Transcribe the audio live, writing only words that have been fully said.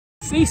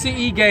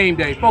CCE game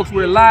day. Folks,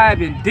 we're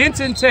live in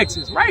Denton,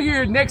 Texas, right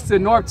here next to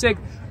North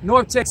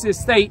Texas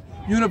State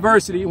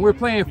University, and we're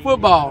playing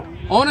football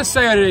on a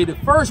Saturday, the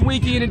first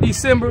weekend in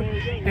December.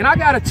 And I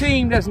got a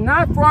team that's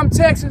not from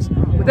Texas,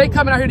 but they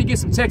coming out here to get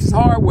some Texas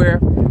hardware.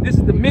 This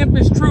is the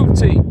Memphis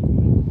Truth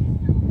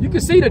team. You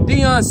can see the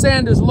Deion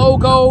Sanders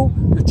logo,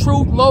 the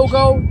Truth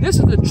logo. This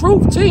is the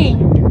Truth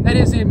team that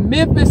is in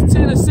Memphis,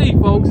 Tennessee,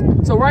 folks.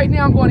 So right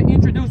now I'm going to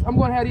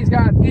have these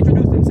guys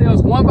introduce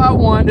themselves one by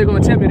one. They're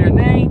going to tell me their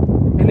name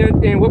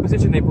and what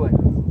position they play.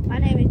 My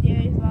name is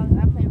Darius Walls.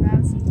 I play wide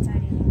receiver, tight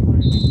end, and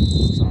quarterback.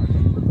 Sorry.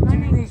 My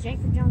name is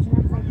Jacob Jones, and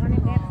I play running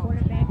back,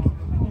 quarterback, and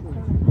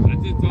cornerback. I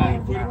just told you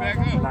to put it back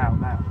up. Loud.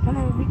 My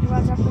name is Victor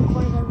Rogers. I play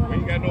quarterback, You running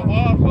ain't got back. no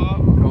balls, Bob.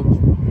 Coach.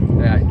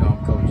 Hey, how you doing? I'm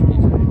Coach EJ.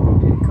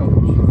 Yeah,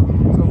 Coach.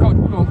 So, Coach,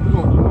 we're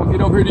gonna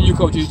get over here to you,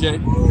 Coach EJ.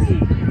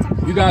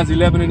 You guys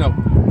 11-0.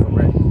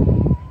 Correct.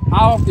 I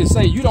often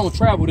say you don't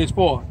travel this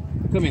far.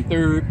 Come in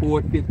 3rd,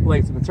 4th, 5th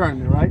place in the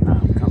tournament, right? Nah,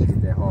 I'm coming to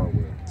get that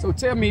hardware. So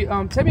tell me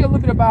a little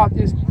bit about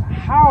this.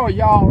 How are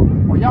y'all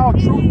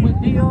Truth with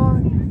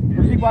Deion?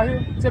 The people out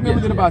here? Tell me a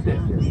little bit about that.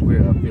 Yes,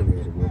 we're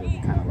affiliated with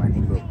it, kind of like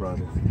the little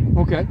brothers.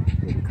 Okay.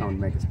 We come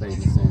to make a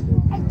statement saying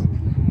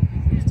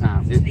that, it's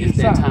time. It's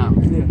that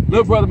time. Yeah.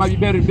 Little brother might be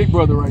better than big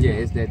brother right Yeah, now.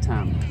 it's that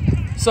time.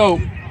 So,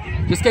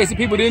 just in case the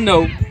people didn't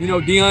know,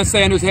 Deion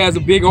Sanders has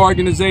a big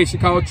organization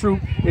called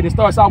Truth, and it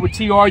starts out with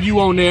TRU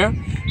on there, and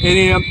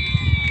then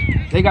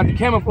they got the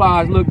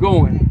camouflage look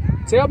going.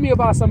 Tell me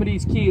about some of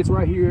these kids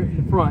right here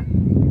in the front,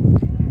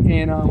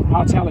 and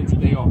how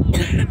talented they are.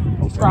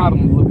 Describe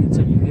them a little bit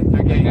to me.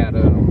 They got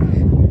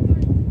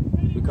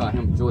we call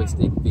him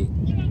joystick Vic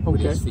with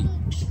his feet.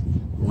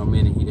 1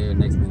 minute he there,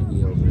 next minute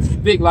he over there.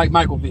 Vic like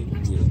Michael Vick.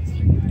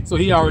 Yeah. So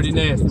he already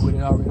nasty with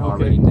it already. Okay.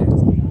 Already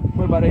nasty.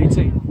 What about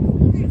 18?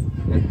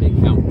 That's big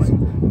help right there.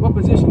 What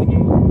position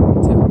again?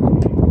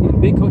 Yeah,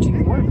 big coach, he's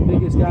one of the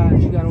biggest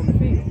guys you got on the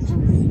field.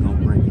 He gonna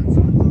bring it.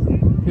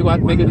 People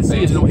have to make a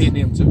decision on hitting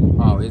him too.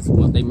 Oh, it's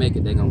once they make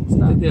it, they gonna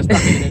stop. They'll stop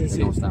making that They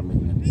decision. gonna stop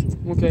making that decision.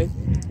 Okay.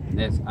 And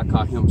that's, I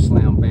call him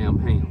Slam Bam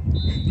Ham.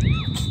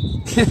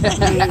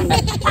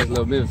 That's a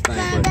little Memphis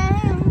thing, but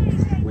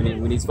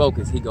when he's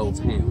focused, he goes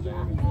ham.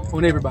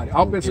 On everybody,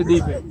 offense or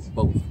defense?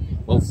 Both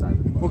sides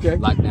of the ball. Okay.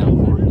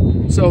 Lockdown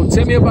corner. So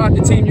tell me about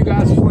the team you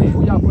guys are playing.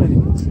 Who y'all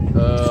playing against?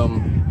 I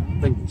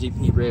think the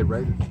GP Red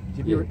Raiders.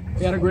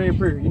 Out of Grand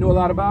Prairie. You know a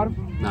lot about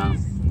them? Nah.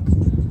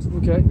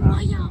 Okay. Nah.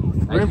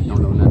 I actually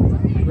don't know nothing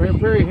about it. Grand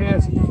Prairie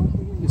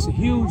it's a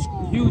huge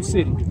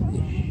city.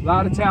 A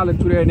lot of talent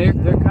through there, and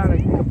they're kind of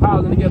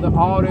compiling together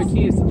all their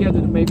kids together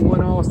to make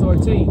one all-star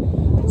team.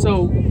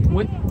 So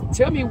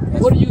tell me,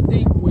 what do you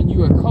think when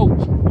you're a coach,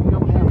 you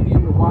don't have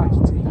film to watch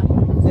a team?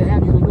 Does that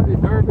have you a little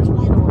bit nervous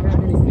when you don't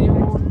have any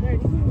film on?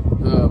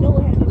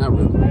 Not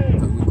really,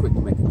 because we're quick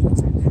to make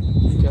adjustments.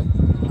 Okay.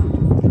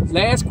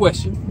 Last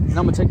question, and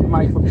I'm going to take the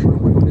mic from you real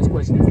quick on this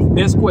question. It's the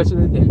best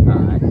question of the day. All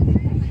right.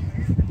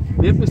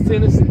 Memphis,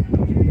 Tennessee.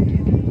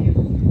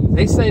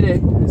 They say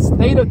that the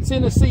state of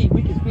Tennessee,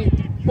 we can fit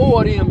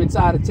 4 of them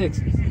inside of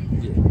Texas.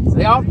 Yeah.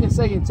 They often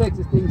say in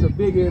Texas things are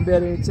bigger and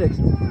better in Texas.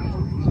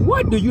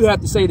 What do you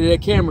have to say to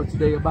that camera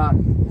today about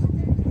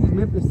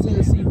Memphis,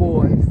 Tennessee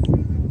boys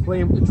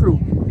playing with the Truth?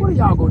 What are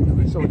y'all going to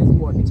do to show this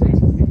boy in Texas?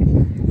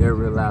 They'll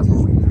realize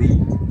when we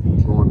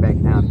leave, going back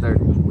down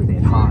 30 with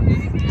that heart.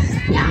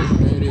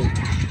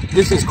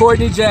 This is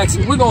Courtney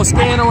Jackson. We're going to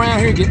stand around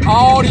here and get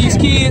all these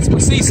kids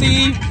with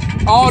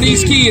CCE, all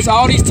these kids,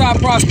 all these top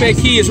prospect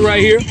kids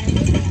right here.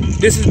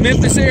 This is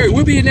Memphis area.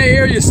 We'll be in that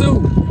area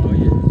soon. Oh,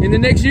 yeah. In the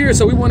next year,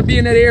 so we want to be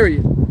in that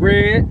area.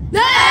 Red.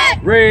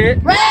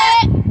 Red.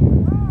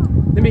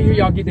 Let me hear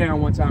y'all get down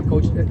one time,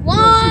 Coach.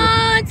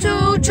 1,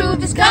 2,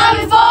 Truth is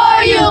coming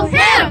for you.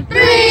 Hit him.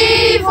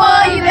 3,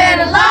 4, you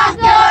better lock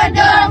your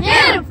door.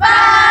 Hit him.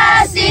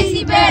 5, 6,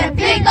 you better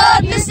pick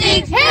up your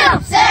 6. Hit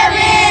him. 7,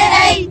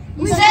 8,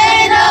 you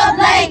staying up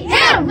late.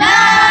 Hit him.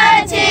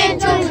 9, 10,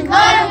 Truth is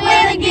gonna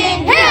win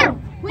again. Hit him.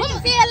 What you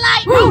feel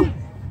like? Woo.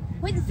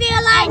 What you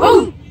feel like?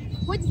 Woo.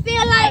 What you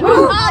feel like?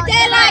 All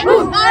day like,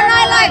 all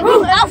night like,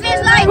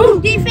 offense like,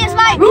 defense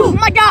like,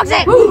 my dog's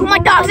at, my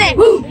dog's at.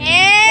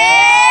 Yeah.